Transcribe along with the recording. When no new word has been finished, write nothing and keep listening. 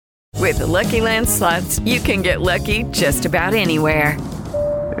With the Lucky Land Slots, you can get lucky just about anywhere.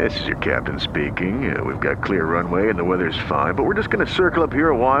 This is your captain speaking. We've got clear runway and the weather's fine, but we're just going to circle up here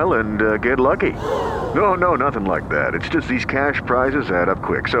a while and get lucky. No, nothing like that. It's just these cash prizes add up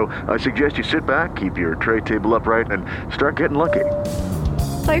quick. So I suggest you sit back, keep your tray table upright, and start getting lucky.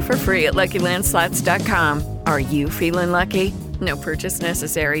 Play for free at LuckyLandSlots.com. Are you feeling lucky? No purchase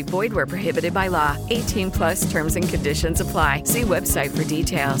necessary. Void where prohibited by law. 18+ terms and conditions apply. See website for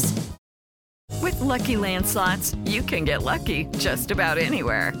details. With Lucky Land Slots, you can get lucky just about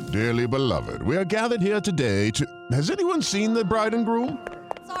anywhere. Dearly beloved, we are gathered here today to... Has anyone seen the bride and groom?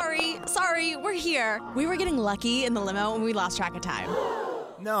 Sorry, we're here. We were getting lucky in the limo and we lost track of time.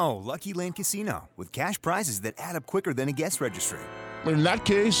 No, Lucky Land Casino, with cash prizes that add up quicker than a guest registry. In that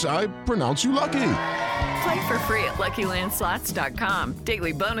case, I pronounce you lucky. Play for free at LuckyLandSlots.com.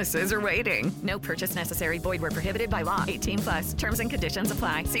 Daily bonuses are waiting. No purchase necessary. Void where prohibited by law. 18+. Terms and conditions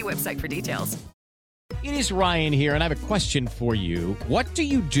apply. See website for details. It is Ryan here, and I have a question for you. What do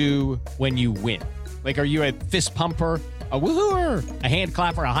you do when you win? Like, are you a fist pumper, a woo-hooer, a hand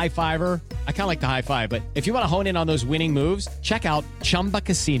clapper, a high-fiver? I kind of like the high-five, but if you want to hone in on those winning moves, check out Chumba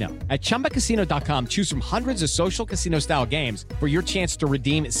Casino. At ChumbaCasino.com, choose from hundreds of social casino-style games for your chance to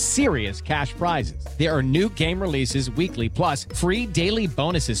redeem serious cash prizes. There are new game releases weekly, plus free daily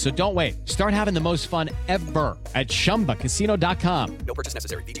bonuses, so don't wait. Start having the most fun ever at ChumbaCasino.com. No purchase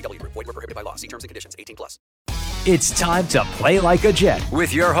necessary. VGW. Void where prohibited by law. See terms and conditions. 18+. It's time to Play Like a Jet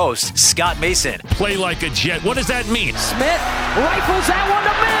with your host, Scott Mason. Play like a Jet. What does that mean? Smith rifles that one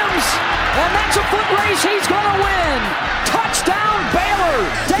to Mims, and that's a foot race he's going to win. Touchdown, Baylor.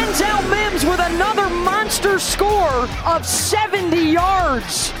 Denzel Mims with another monster score of 70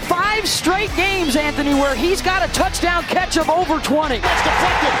 yards. 5 straight games, Anthony, where he's got a touchdown catch of over 20. That's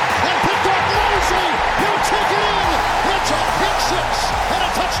deflected and picked up Mosley. He'll take it in. It's a pick six and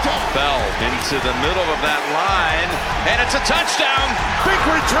a touchdown. Bell into the middle of that line, and it's a touchdown. Big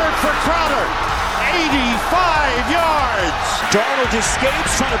return for Crowder. 85 yards. Darnold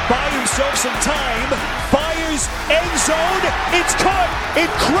escapes, trying to buy himself some time. Fires, end zone. It's caught.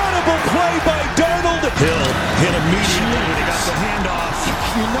 Incredible play by Darnold. Hill hit immediately when he got the handoff.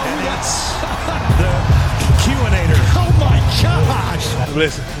 You know who that's? The Q-inator. Oh my gosh.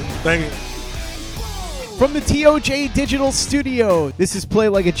 Listen, thank you. From the TOJ Digital Studio, this is Play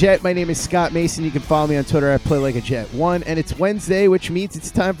Like a Jet. My name is Scott Mason. You can follow me on Twitter at PlayLikeAJet1. And it's Wednesday, which means it's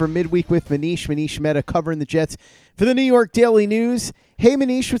time for Midweek with Manish. Manish Mehta covering the Jets for the New York Daily News. Hey,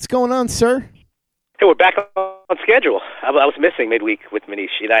 Manish, what's going on, sir? Hey, we're back on schedule. I was missing Midweek with Manish.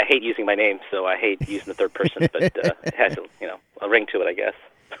 I hate using my name, so I hate using the third person, but it has a ring to it, I guess.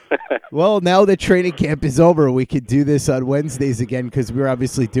 Well, now that training camp is over, we could do this on Wednesdays again because we're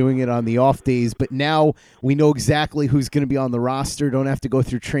obviously doing it on the off days. But now we know exactly who's going to be on the roster. Don't have to go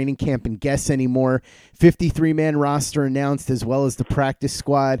through training camp and guess anymore. 53-man roster announced as well as the practice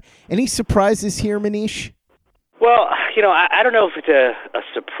squad. Any surprises here, Manish? Well, I don't know if it's a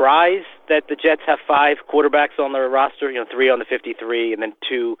surprise that the Jets have 5 quarterbacks on their roster, 3 on the 53 and then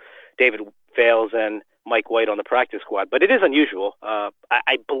 2 David Fales and Mike White on the practice squad, but it is unusual.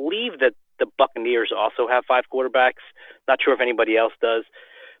 I believe that the Buccaneers also have 5 quarterbacks. Not sure if anybody else does,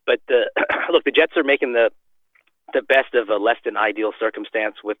 but look, the Jets are making the best of a less than ideal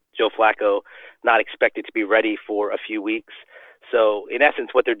circumstance with Joe Flacco not expected to be ready for a few weeks. So in essence,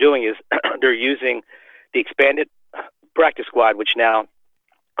 what they're doing is they're using the expanded practice squad, which now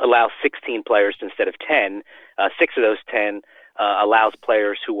allows 16 players instead of 10. 6 of those 10 allows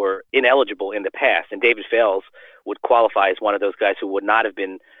players who were ineligible in the past, and David Fales would qualify as one of those guys who would not have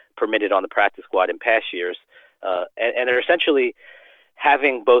been permitted on the practice squad in past years. And they're essentially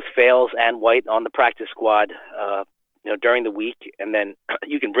having both Fales and White on the practice squad during the week, and then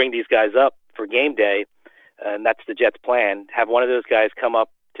you can bring these guys up for game day, and that's the Jets' plan. Have one of those guys come up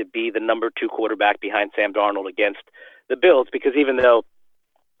to be the number 2 quarterback behind Sam Darnold against the Bills, because even though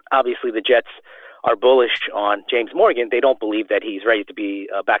obviously the Jets are bullish on James Morgan, they don't believe that he's ready to be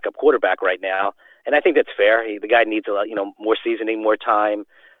a backup quarterback right now. And I think that's fair. The guy needs more seasoning, more time.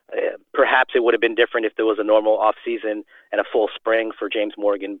 Perhaps it would have been different if there was a normal off season and a full spring for James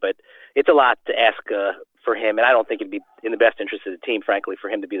Morgan, but it's a lot to ask for him. And I don't think it'd be in the best interest of the team, frankly, for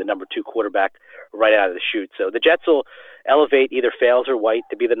him to be the number 2 quarterback right out of the chute. So the Jets will elevate either Fales or White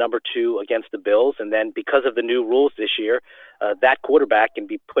to be the number 2 against the Bills. And then because of the new rules this year, that quarterback can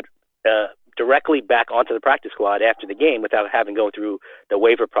be put directly back onto the practice squad after the game without having to go through the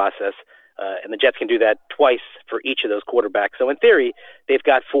waiver process. And the Jets can do that twice for each of those quarterbacks. So in theory, they've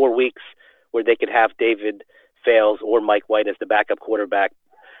got 4 weeks where they could have David Fales or Mike White as the backup quarterback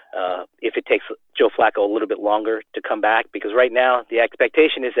if it takes Joe Flacco a little bit longer to come back, because right now the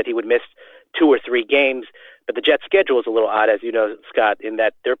expectation is that he would miss 2 or 3 games, but the Jets' schedule is a little odd, as you know, Scott, in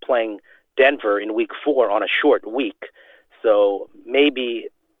that they're playing Denver in Week 4 on a short week. So maybe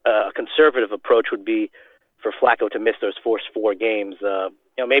a conservative approach would be for Flacco to miss those first 4 games.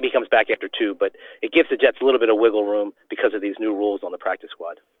 Maybe he comes back after 2, but it gives the Jets a little bit of wiggle room because of these new rules on the practice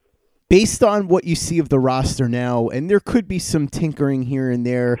squad. Based on what you see of the roster now, and there could be some tinkering here and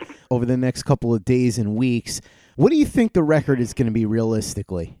there over the next couple of days and weeks, what do you think the record is going to be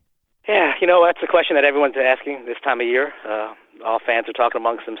realistically? Yeah, that's a question that everyone's asking this time of year. All fans are talking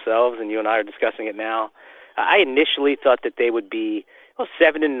amongst themselves, and you and I are discussing it now. I initially thought that they would be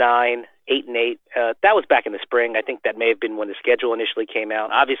 7-9, 8-8. That was back in the spring. I think that may have been when the schedule initially came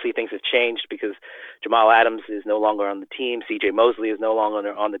out. Obviously, things have changed because Jamal Adams is no longer on the team. C.J. Mosley is no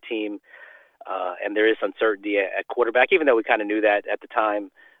longer on the team. And there is uncertainty at quarterback, even though we kind of knew that at the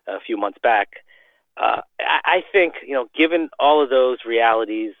time a few months back. I think, given all of those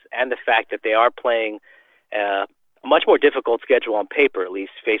realities and the fact that they are playing a much more difficult schedule on paper, at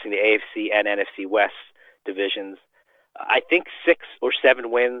least, facing the AFC and NFC West divisions, I think 6 or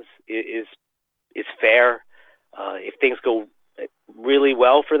 7 wins is fair. If things go really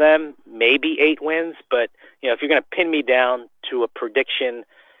well for them, maybe 8 wins. But if you're going to pin me down to a prediction,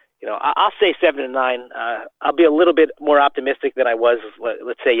 I'll say 7-9. I'll be a little bit more optimistic than I was,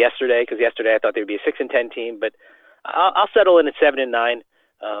 let's say, yesterday, because yesterday I thought there would be a 6-10 team. But I'll settle in at 7-9.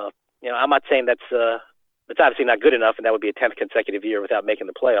 I'm not saying that's obviously not good enough, and that would be a 10th consecutive year without making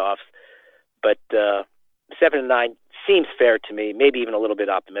the playoffs. But 7-9 seems fair to me, maybe even a little bit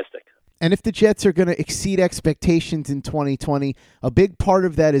optimistic. And if the Jets are going to exceed expectations in 2020, a big part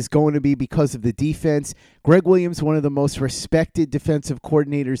of that is going to be because of the defense. Greg Williams, one of the most respected defensive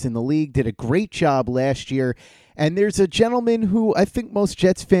coordinators in the league, did a great job last year. And there's a gentleman who I think most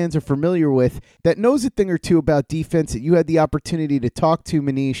Jets fans are familiar with that knows a thing or two about defense that you had the opportunity to talk to,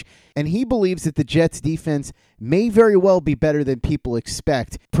 Manish. And he believes that the Jets defense may very well be better than people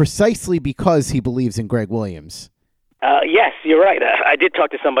expect, precisely because he believes in Greg Williams. Yes, you're right. I did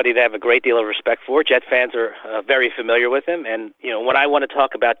talk to somebody that I have a great deal of respect for. Jet fans are very familiar with him. And, when I want to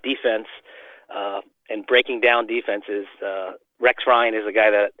talk about defense and breaking down defenses, Rex Ryan is a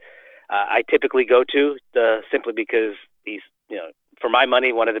guy that I typically go to simply because he's, for my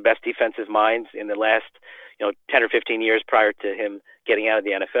money, one of the best defensive minds in the last, 10 or 15 years prior to him getting out of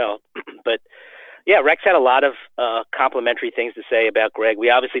the NFL. But, yeah, Rex had a lot of complimentary things to say about Greg. We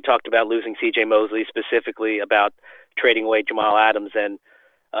obviously talked about losing C.J. Mosley, specifically about trading away Jamal Adams. And,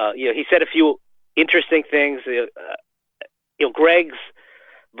 he said a few interesting things. Greg's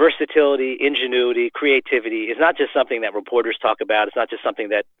versatility, ingenuity, creativity is not just something that reporters talk about. It's not just something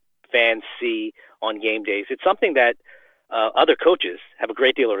that fans see on game days. It's something that other coaches have a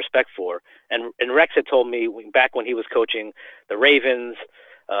great deal of respect for. And Rex had told me back when he was coaching the Ravens,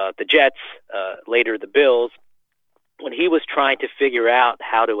 the Jets, later the Bills, when he was trying to figure out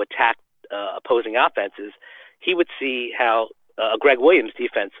how to attack opposing offenses, he would see how Greg Williams'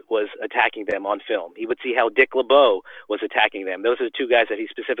 defense was attacking them on film. He would see how Dick LeBeau was attacking them. Those are the 2 guys that he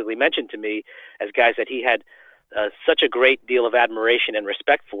specifically mentioned to me as guys that he had such a great deal of admiration and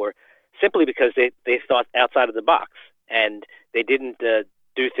respect for, simply because they thought outside of the box, and they didn't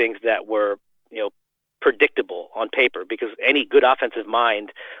do things that were predictable on paper, because any good offensive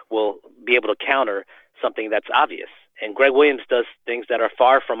mind will be able to counter something that's obvious. And Greg Williams does things that are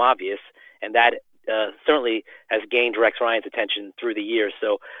far from obvious, and that certainly has gained Rex Ryan's attention through the years.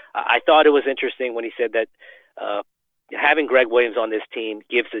 So I thought it was interesting when he said that having Greg Williams on this team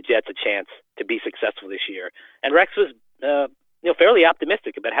gives the Jets a chance to be successful this year. And Rex was fairly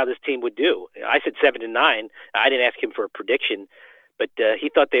optimistic about how this team would do. I said 7-9. I didn't ask him for a prediction, but he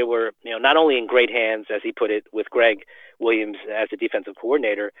thought they were not only in great hands, as he put it, with Greg Williams as a defensive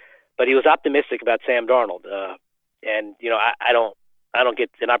coordinator, but he was optimistic about Sam Darnold. And I don't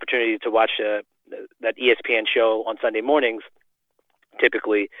get an opportunity to watch that ESPN show on Sunday mornings,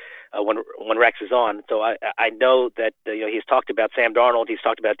 typically when Rex is on. So I know that he's talked about Sam Darnold, he's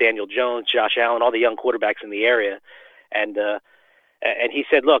talked about Daniel Jones, Josh Allen, all the young quarterbacks in the area, and he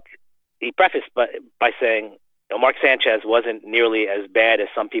said, look, he prefaced by saying, Mark Sanchez wasn't nearly as bad as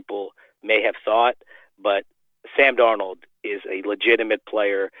some people may have thought, but Sam Darnold is a legitimate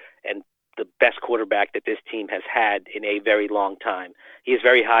player and the best quarterback that this team has had in a very long time. He is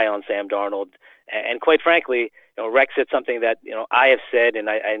very high on Sam Darnold. And quite frankly, Rex said something that, I have said, and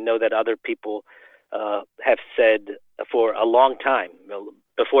I know that other people have said for a long time,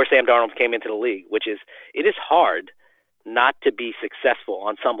 before Sam Darnold came into the league, which is it is hard not to be successful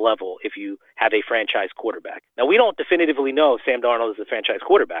on some level if you have a franchise quarterback. Now, we don't definitively know if Sam Darnold is a franchise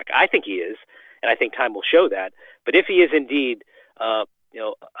quarterback. I think he is, and I think time will show that. But if he is indeed a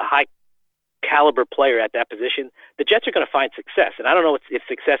high caliber player at that position, the Jets are going to find success. And I don't know if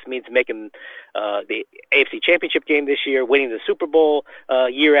success means making the AFC Championship game this year, winning the Super Bowl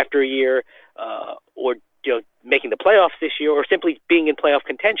year after year, or making the playoffs this year, or simply being in playoff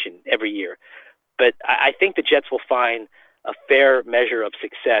contention every year. But I think the Jets will find a fair measure of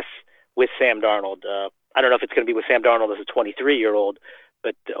success with Sam Darnold. I don't know if it's going to be with Sam Darnold as a 23-year-old,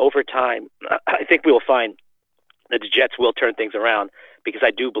 but over time, I think we will find that the Jets will turn things around, because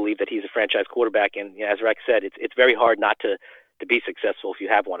I do believe that he's a franchise quarterback. And as Rex said, it's very hard not to be successful if you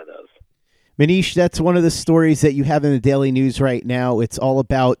have one of those. Manish, that's one of the stories that you have in the Daily News right now. It's all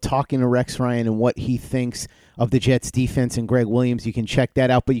about talking to Rex Ryan and what he thinks of the Jets defense and Greg Williams. You can check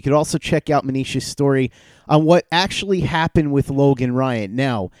that out, but you could also check out Manish's story on what actually happened with Logan Ryan.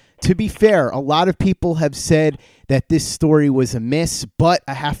 Now, to be fair, a lot of people have said that this story was a miss, but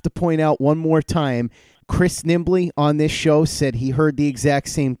I have to point out one more time, Chris Nimbley on this show said he heard the exact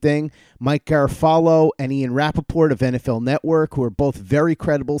same thing. Mike Garafolo and Ian Rappaport of NFL Network, who are both very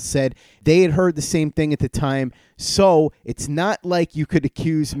credible, said they had heard the same thing at the time. So it's not like you could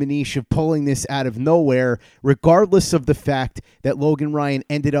accuse Manish of pulling this out of nowhere, regardless of the fact that Logan Ryan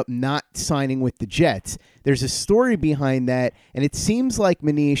ended up not signing with the Jets. There's a story behind that, and it seems like,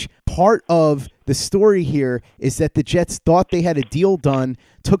 Manish, part of the story here is that the Jets thought they had a deal done,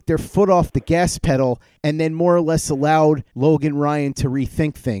 took their foot off the gas pedal, and then more or less allowed Logan Ryan to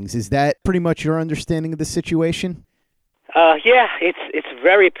rethink things. Is that pretty much your understanding of the situation? Yeah, it's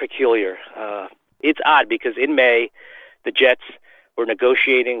very peculiar. It's odd because in May, the Jets were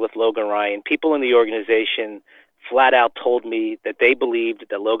negotiating with Logan Ryan. People in the organization flat out told me that they believed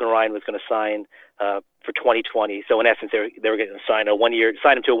that Logan Ryan was going to sign for 2020. So in essence, they were going to sign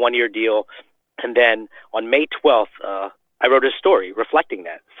him to a one-year deal. And then on May 12th, I wrote a story reflecting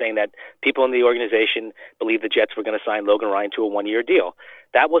that, saying that people in the organization believed the Jets were going to sign Logan Ryan to a one-year deal.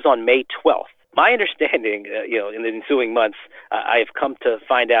 That was on May 12th. My understanding, in the ensuing months, I have come to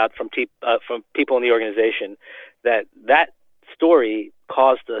find out from people in the organization that story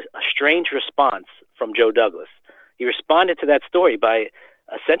caused a strange response from Joe Douglas. He responded to that story by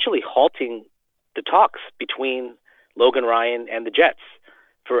essentially halting the talks between Logan Ryan and the Jets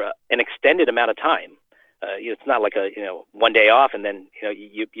for an extended amount of time. It's not like a one day off and then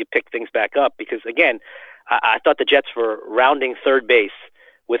you pick things back up, because again, I thought the Jets were rounding third base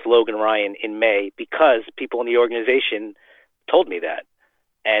with Logan Ryan in May because people in the organization told me that,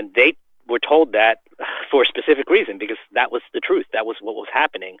 and they were told that for a specific reason, because that was the truth. That was what was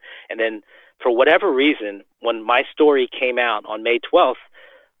happening. And then for whatever reason, when my story came out on May 12th,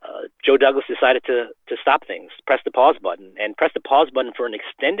 Joe Douglas decided to stop things, press the pause button for an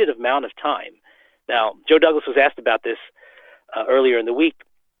extended amount of time. Now, Joe Douglas was asked about this earlier in the week,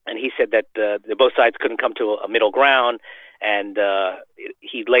 and he said that both sides couldn't come to a middle ground, and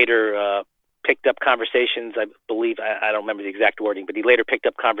he later picked up conversations, I believe, I don't remember the exact wording, but he later picked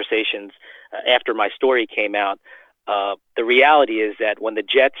up conversations after my story came out. The reality is that when the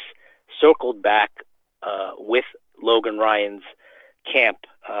Jets circled back with Logan Ryan's camp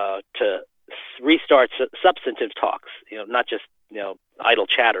to restart substantive talks, not just idle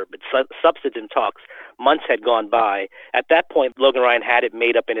chatter, but substantive talks, months had gone by. At that point, Logan Ryan had it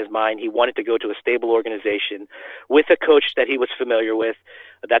made up in his mind. He wanted to go to a stable organization with a coach that he was familiar with.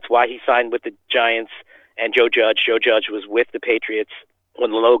 That's why he signed with the Giants and Joe Judge. Joe Judge was with the Patriots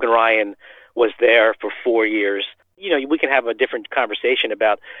when Logan Ryan was there for 4 years. We can have a different conversation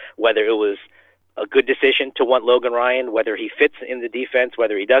about whether it was a good decision to want Logan Ryan, whether he fits in the defense,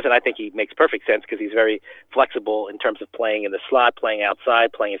 whether he doesn't. I think he makes perfect sense because he's very flexible in terms of playing in the slot, playing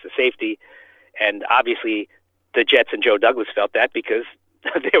outside, playing as a safety. And obviously the Jets and Joe Douglas felt that because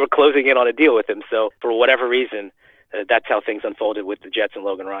they were closing in on a deal with him. So for whatever reason, that's how things unfolded with the Jets and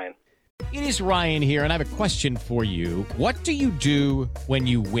Logan Ryan. It is Ryan here, and I have a question for you. What do you do when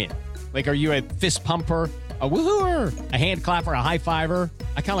you win? Like, are you a fist pumper, a woohooer, a hand clapper, a high fiver?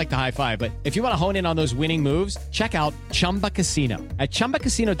 I kind of like the high five, but if you want to hone in on those winning moves, check out Chumba Casino. At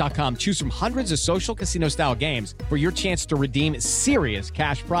ChumbaCasino.com, choose from hundreds of social casino-style games for your chance to redeem serious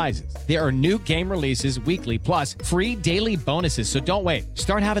cash prizes. There are new game releases weekly, plus free daily bonuses. So don't wait.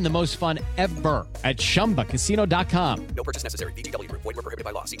 Start having the most fun ever at ChumbaCasino.com. No purchase necessary. VGW. Void where prohibited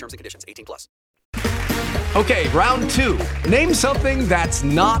by law. See terms and conditions. 18+. Okay, round two. Name something that's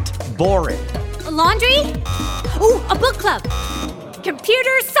not boring. A laundry? Ooh, a book club.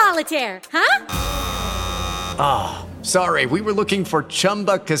 Computer solitaire, huh? Ah, sorry, we were looking for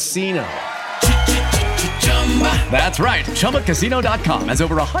Chumba Casino. That's right. ChumbaCasino.com has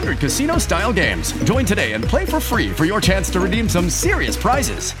over 100 casino-style games. Join today and play for free for your chance to redeem some serious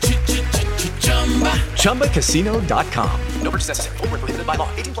prizes. ChumbaCasino.com. No purchase necessary. Void where prohibited by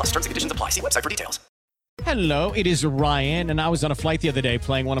law. 18 plus terms and conditions apply. See website for details. Hello, it is Ryan, and I was on a flight the other day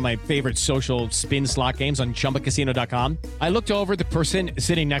playing one of my favorite social spin slot games on ChumbaCasino.com. I looked over at the person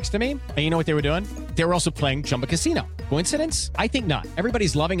sitting next to me, and you know what they were doing? They were also playing Chumba Casino. Coincidence? I think not.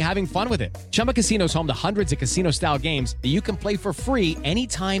 Everybody's loving having fun with it. Chumba Casino is home to hundreds of casino-style games that you can play for free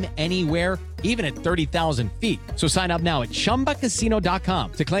anytime, anywhere, even at 30,000 feet. So sign up now at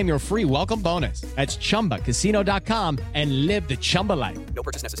ChumbaCasino.com to claim your free welcome bonus. That's ChumbaCasino.com and live the Chumba life. No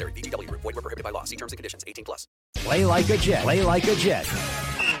purchase necessary. VGW. Void where prohibited by law. See terms and conditions. 18 plus. Play like a Jet. Play like a Jet.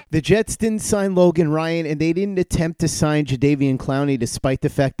 The Jets didn't sign Logan Ryan, and they didn't attempt to sign Jadeveon Clowney despite the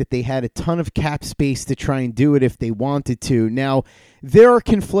fact that they had a ton of cap space to try and do it if they wanted to. Now, there are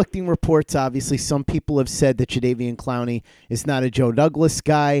conflicting reports, obviously. Some people have said that Jadeveon Clowney is not a Joe Douglas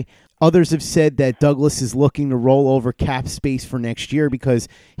guy. Others have said that Douglas is looking to roll over cap space for next year because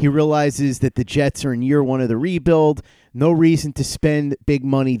he realizes that the Jets are in year one of the rebuild. No reason to spend big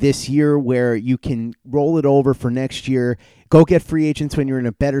money this year where you can roll it over for next year. Go get free agents when you're in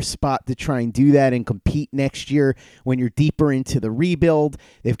a better spot to try and do that and compete next year when you're deeper into the rebuild.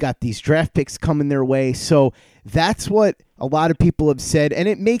 They've got these draft picks coming their way. So that's what a lot of people have said, and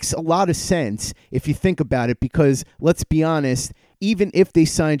it makes a lot of sense if you think about it because, let's be honest, even if they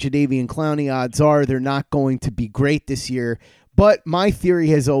sign Jadeveon Clowney, odds are they're not going to be great this year. But my theory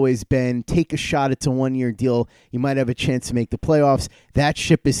has always been take a shot. It's a one-year deal. You might have a chance to make the playoffs. That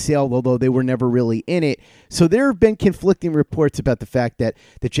ship has sailed, although they were never really in it. So there have been conflicting reports about the fact that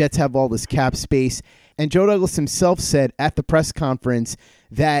the Jets have all this cap space. And Joe Douglas himself said at the press conference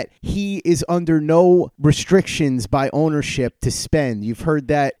that he is under no restrictions by ownership to spend. You've heard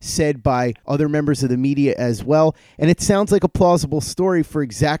that said by other members of the media as well. And it sounds like a plausible story for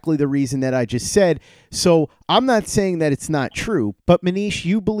exactly the reason that I just said. So I'm not saying that it's not true. But Manish,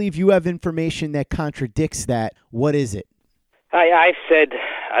 you believe you have information that contradicts that. What is it? I've said,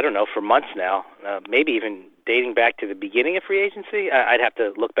 I don't know, for months now, maybe even dating back to the beginning of free agency. I'd have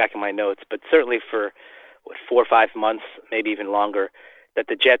to look back in my notes, but certainly for 4 or 5 months, maybe even longer, that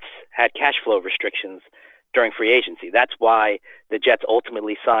the Jets had cash flow restrictions during free agency. That's why the Jets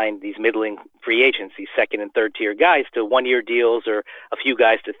ultimately signed these middling free agency, second and third tier guys to 1-year deals or a few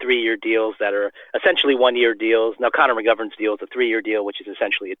guys to 3-year deals that are essentially 1-year deals. Now, Connor McGovern's deal is a 3-year deal, which is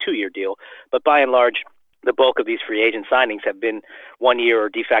essentially a 2-year deal. But by and large, the bulk of these free agent signings have been 1-year or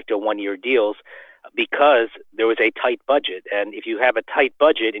de facto 1-year deals because there was a tight budget. And if you have a tight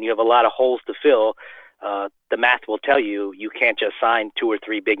budget and you have a lot of holes to fill, the math will tell you you can't just sign 2 or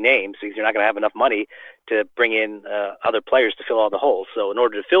 3 big names because you're not going to have enough money to bring in other players to fill all the holes. So in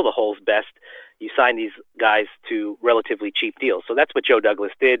order to fill the holes best, you sign these guys to relatively cheap deals. So that's what Joe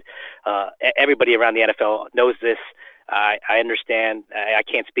Douglas did. Everybody around the NFL knows this. I understand. I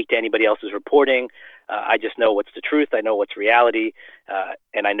can't speak to anybody else's reporting. I just know what's the truth. I know what's reality.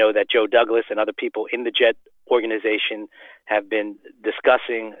 And I know that Joe Douglas and other people in the Jet organization have been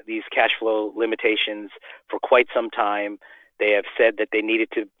discussing these cash flow limitations for quite some time. They have said that they needed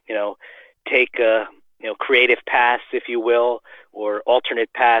to, take a, creative pass, if you will, or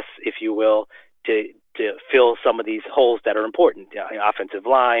alternate pass, if you will, to fill some of these holes that are important, offensive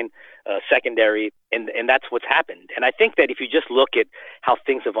line, secondary, and that's what's happened. And I think that if you just look at how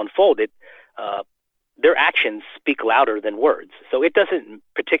things have unfolded, their actions speak louder than words. So it doesn't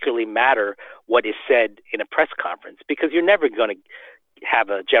particularly matter what is said in a press conference because you're never going to have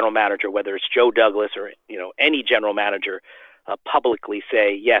a general manager, whether it's Joe Douglas or any general manager, publicly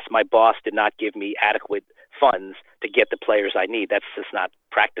say, yes, my boss did not give me adequate funds to get the players I need. That's just not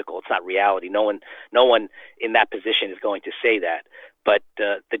practical. It's not reality. No one in that position is going to say that. But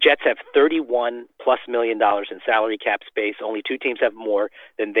the Jets have $31+ million in salary cap space. Only 2 teams have more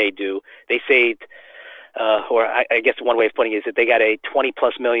than they do. They saved, or I guess one way of putting it is that they got a $20+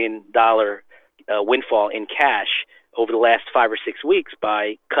 million windfall in cash over the last 5 or 6 weeks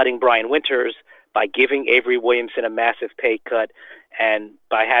by cutting Brian Winters, by giving Avery Williamson a massive pay cut, and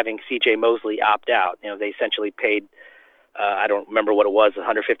by having C.J. Mosley opt out. They essentially paid, I don't remember what it was,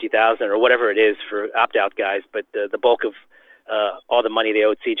 $150,000 or whatever it is for opt-out guys, but the bulk of all the money they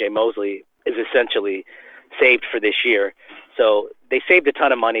owed C.J. Mosley is essentially saved for this year. So they saved a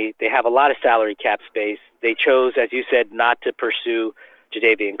ton of money. They have a lot of salary cap space. They chose, as you said, not to pursue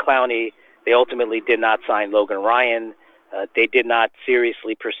Jadeveon Clowney. They ultimately did not sign Logan Ryan. They did not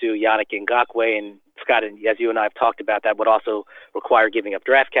seriously pursue Yannick Ngakoue. And Scott, as you and I have talked about, that would also require giving up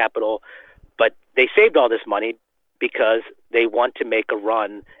draft capital. But they saved all this money because they want to make a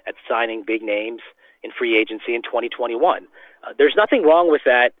run at signing big names in free agency in 2021. There's nothing wrong with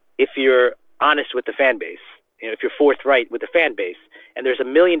that if you're honest with the fan base, if you're forthright with the fan base. And there's a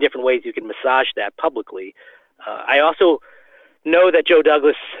million different ways you can massage that publicly. I also know that Joe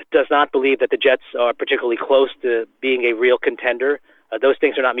Douglas does not believe that the Jets are particularly close to being a real contender. Those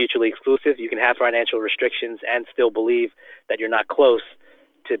things are not mutually exclusive. You can have financial restrictions and still believe that you're not close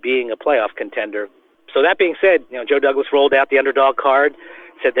to being a playoff contender. So that being said, Joe Douglas rolled out the underdog card,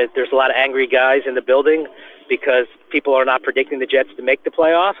 said that there's a lot of angry guys in the building because people are not predicting the Jets to make the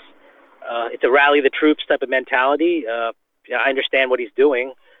playoffs. It's a rally the troops type of mentality. I understand what he's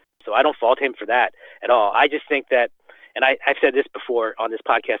doing, so I don't fault him for that at all. I just think that, and I've said this before on this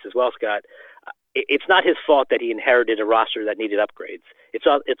podcast as well, Scott, it's not his fault that he inherited a roster that needed upgrades.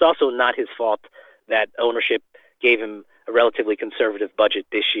 It's also not his fault that ownership gave him a relatively conservative budget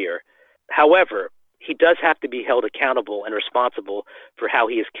this year. However, he does have to be held accountable and responsible for how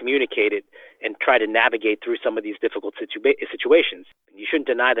he has communicated and try to navigate through some of these difficult situations. You shouldn't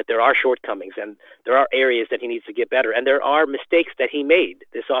deny that there are shortcomings and there are areas that he needs to get better, and there are mistakes that he made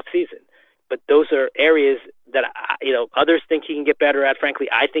this offseason. But those are areas that others think he can get better at. Frankly,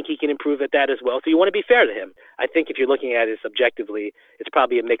 I think he can improve at that as well. So you want to be fair to him. I think if you're looking at it subjectively, it's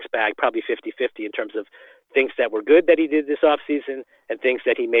probably a mixed bag, probably 50-50 in terms of things that were good that he did this offseason and things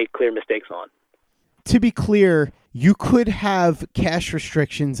that he made clear mistakes on. To be clear, you could have cash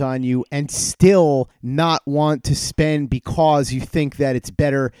restrictions on you and still not want to spend because you think that it's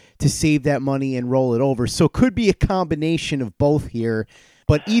better to save that money and roll it over. So it could be a combination of both here.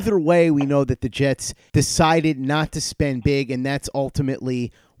 But either way, we know that the Jets decided not to spend big, and that's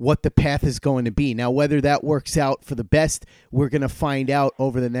ultimately what the path is going to be. Now, whether that works out for the best, we're going to find out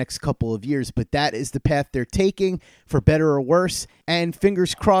over the next couple of years. But that is the path they're taking, for better or worse. And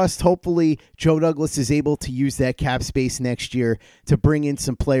fingers crossed, hopefully Joe Douglas is able to use that cap space next year to bring in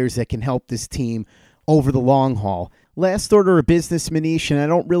some players that can help this team over the long haul. Last order of business, Manish, and I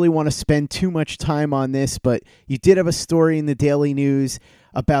don't really want to spend too much time on this, but you did have a story in the Daily News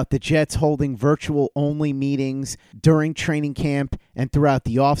about the Jets holding virtual-only meetings during training camp and throughout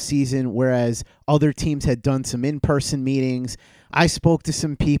the offseason, whereas other teams had done some in-person meetings. I spoke to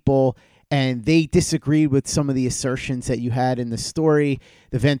some people, and they disagreed with some of the assertions that you had in the story.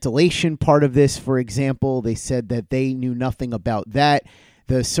 The ventilation part of this, for example, they said that they knew nothing about that.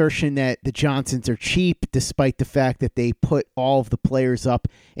 The assertion that the Johnsons are cheap, despite the fact that they put all of the players up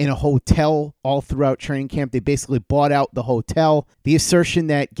in a hotel all throughout training camp. They basically bought out the hotel. The assertion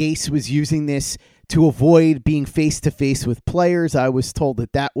that Gase was using this to avoid being face-to-face with players. I was told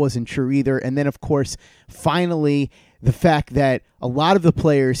that that wasn't true either. And then, of course, finally, the fact that a lot of the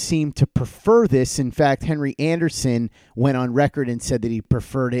players seem to prefer this. In fact, Henry Anderson went on record and said that he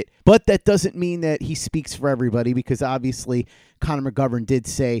preferred it. But that doesn't mean that he speaks for everybody, because obviously Connor McGovern did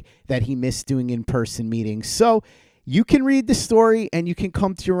say that he missed doing in-person meetings. So you can read the story and you can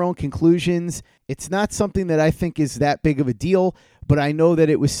come to your own conclusions. It's not something that I think is that big of a deal, but I know that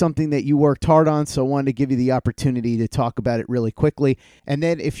it was something that you worked hard on, so I wanted to give you the opportunity to talk about it really quickly. And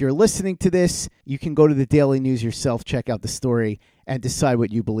then if you're listening to this, you can go to the Daily News yourself, check out the story, and decide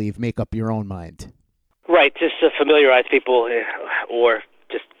what you believe. Make up your own mind. Right, just to familiarize people or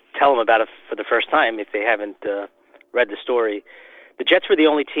just tell them about it for the first time if they haven't read the story. The Jets were the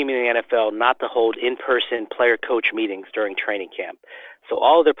only team in the NFL not to hold in-person player-coach meetings during training camp. So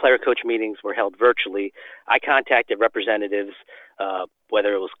all of their player-coach meetings were held virtually. I contacted representatives,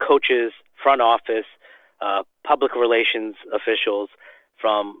 whether it was coaches, front office, public relations officials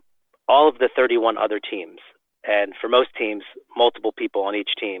from all of the 31 other teams. And for most teams, multiple people on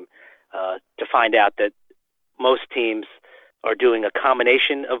each team, to find out that most teams are doing a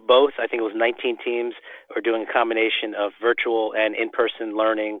combination of both. I think it was 19 teams are doing a combination of virtual and in-person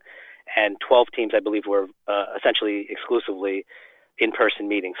learning, and 12 teams, I believe, were essentially exclusively in-person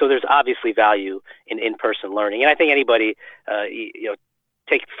meetings. So there's obviously value in in-person learning. And I think anybody,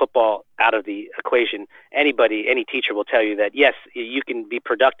 take football out of the equation, any teacher will tell you that, yes, you can be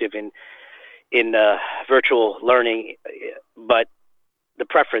productive in virtual learning, but the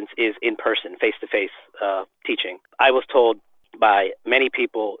preference is in-person, face-to-face teaching. I was told by many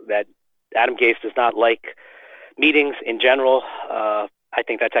people that Adam Gase does not like meetings in general. I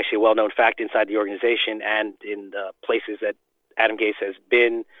think that's actually a well-known fact inside the organization and in the places that Adam Gase has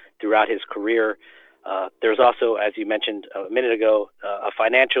been throughout his career. There's also, as you mentioned a minute ago, a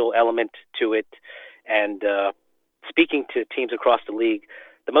financial element to it. And speaking to teams across the league,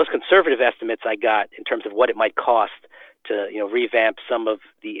 the most conservative estimates I got in terms of what it might cost to revamp some of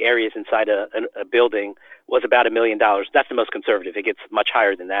the areas inside a building was about $1 million. That's the most conservative. It gets much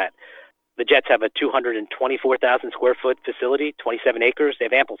higher than that. The Jets have a 224,000 square foot facility, 27 acres. They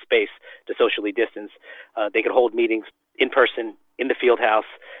have ample space to socially distance. They could hold meetings in person in the field house,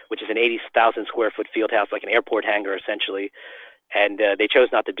 which is an 80,000 square foot field house, like an airport hangar essentially. And they chose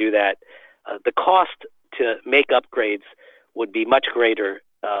not to do that. The cost to make upgrades would be much greater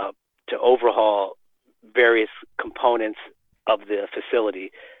to overhaul various components of the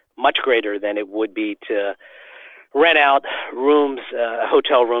facility, much greater than it would be to rent out rooms,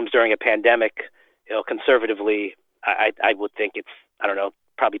 hotel rooms during a pandemic. Conservatively, I would think it's,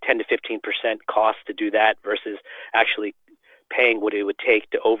 probably 10 to 15% cost to do that versus actually paying what it would take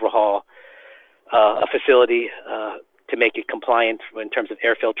to overhaul a facility to make it compliant in terms of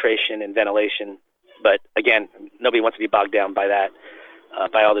air filtration and ventilation. But again, nobody wants to be bogged down by that,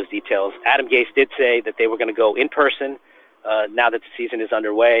 by all those details. Adam Gase did say that they were going to go in person now that the season is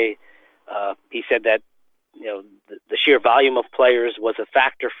underway. He said that the sheer volume of players was a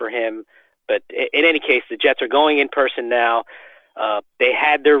factor for him. But in any case, the Jets are going in person now. They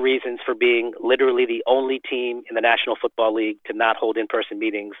had their reasons for being literally the only team in the National Football League to not hold in-person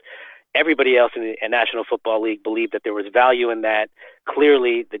meetings. Everybody else in the National Football League believed that there was value in that.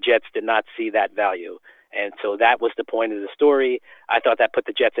 Clearly, the Jets did not see that value. And so that was the point of the story. I thought that put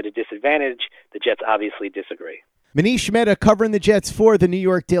the Jets at a disadvantage. The Jets obviously disagree. Manish Mehta covering the Jets for the New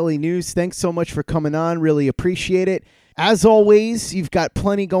York Daily News. Thanks so much for coming on. Really appreciate it. As always, you've got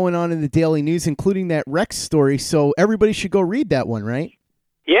plenty going on in the Daily News, including that Rex story, so everybody should go read that one, right?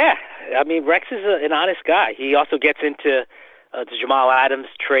 Yeah. I mean, Rex is an honest guy. He also gets into the Jamal Adams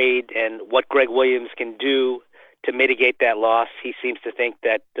trade and what Greg Williams can do to mitigate that loss. He seems to think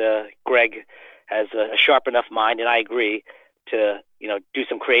that Greg has a sharp enough mind, and I agree, to do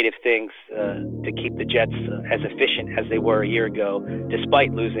some creative things to keep the Jets as efficient as they were a year ago,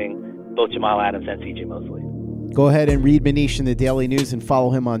 despite losing both Jamal Adams and C.J. Mosley. Go ahead and read Manish in the Daily News and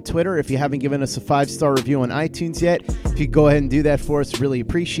follow him on Twitter. If you haven't given us a 5-star review on iTunes yet, if you go ahead and do that for us, really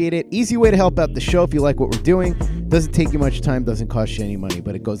appreciate it. Easy way to help out the show if you like what we're doing. Doesn't take you much time, doesn't cost you any money,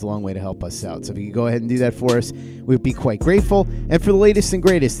 but it goes a long way to help us out. So if you could go ahead and do that for us, we'd be quite grateful. And for the latest and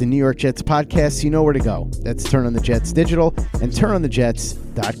greatest in New York Jets podcasts, you know where to go. That's Turn on the Jets Digital and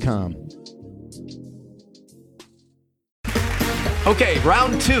turnonthejets.com. Okay,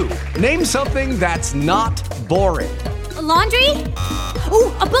 round 2. Name something that's not boring. A laundry?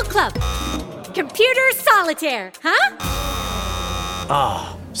 Ooh, a book club. Computer solitaire, huh?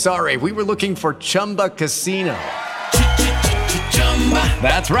 Ah, sorry, we were looking for Chumba Casino.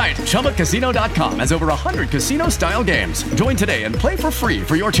 That's right, ChumbaCasino.com has over 100 casino-style games. Join today and play for free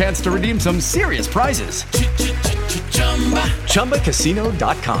for your chance to redeem some serious prizes.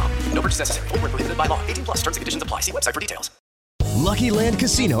 ChumbaCasino.com. No purchase necessary. Void where prohibited by law. 18+ terms and conditions apply. See website for details. Lucky Land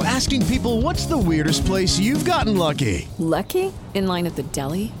Casino, asking people, what's the weirdest place you've gotten lucky? Lucky? In line at the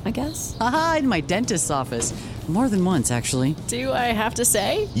deli, I guess? Aha, in my dentist's office. More than once, actually. Do I have to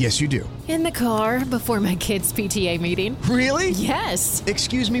say? Yes, you do. In the car before my kids' PTA meeting. Really? Yes.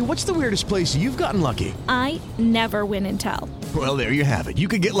 Excuse me, what's the weirdest place you've gotten lucky? I never win and tell. Well, there you have it. You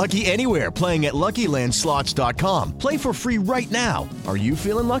can get lucky anywhere, playing at LuckyLandSlots.com. Play for free right now. Are you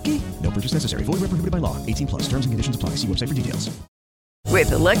feeling lucky? No purchase necessary. Void where prohibited by law. 18+. Terms and conditions apply. See website for details.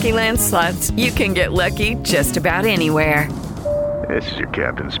 With the Lucky Land Slots, you can get lucky just about anywhere. This is your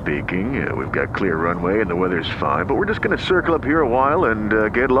captain speaking. We've got clear runway and the weather's fine, but we're just going to circle up here a while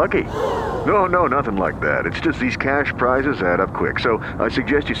and get lucky. No, nothing like that. It's just these cash prizes add up quick. So I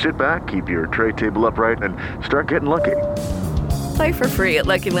suggest you sit back, keep your tray table upright, and start getting lucky. Play for free at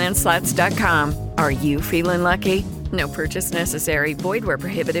LuckyLandSlots.com. Are you feeling lucky? No purchase necessary. Void where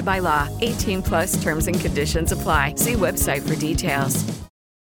prohibited by law. 18+ terms and conditions apply. See website for details.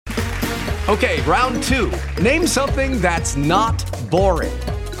 Okay, round 2. Name something that's not boring.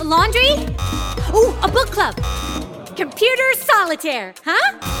 A laundry? Ooh, a book club. Computer solitaire,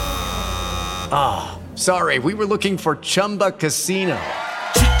 huh? Ah, sorry, we were looking for Chumba Casino.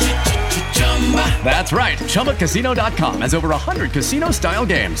 That's right, ChumbaCasino.com has over 100 casino-style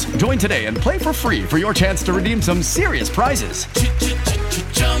games. Join today and play for free for your chance to redeem some serious prizes.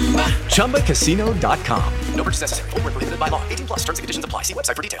 ChumbaCasino.com. No purchase necessary. Void where prohibited by law. 18+ terms and conditions apply. See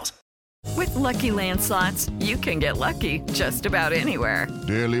website for details. With Lucky Land Slots, you can get lucky just about anywhere.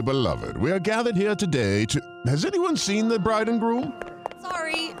 Dearly beloved, we are gathered here today to... Has anyone seen the bride and groom?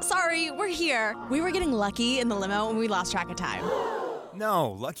 Sorry, we're here. We were getting lucky in the limo and we lost track of time.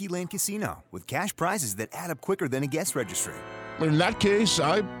 No, Lucky Land Casino, with cash prizes that add up quicker than a guest registry. In that case,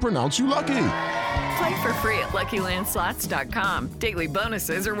 I pronounce you lucky. Play for free at LuckyLandSlots.com. Daily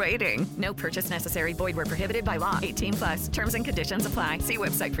bonuses are waiting. No purchase necessary. Void where prohibited by law. 18+. Terms and conditions apply. See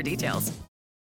website for details.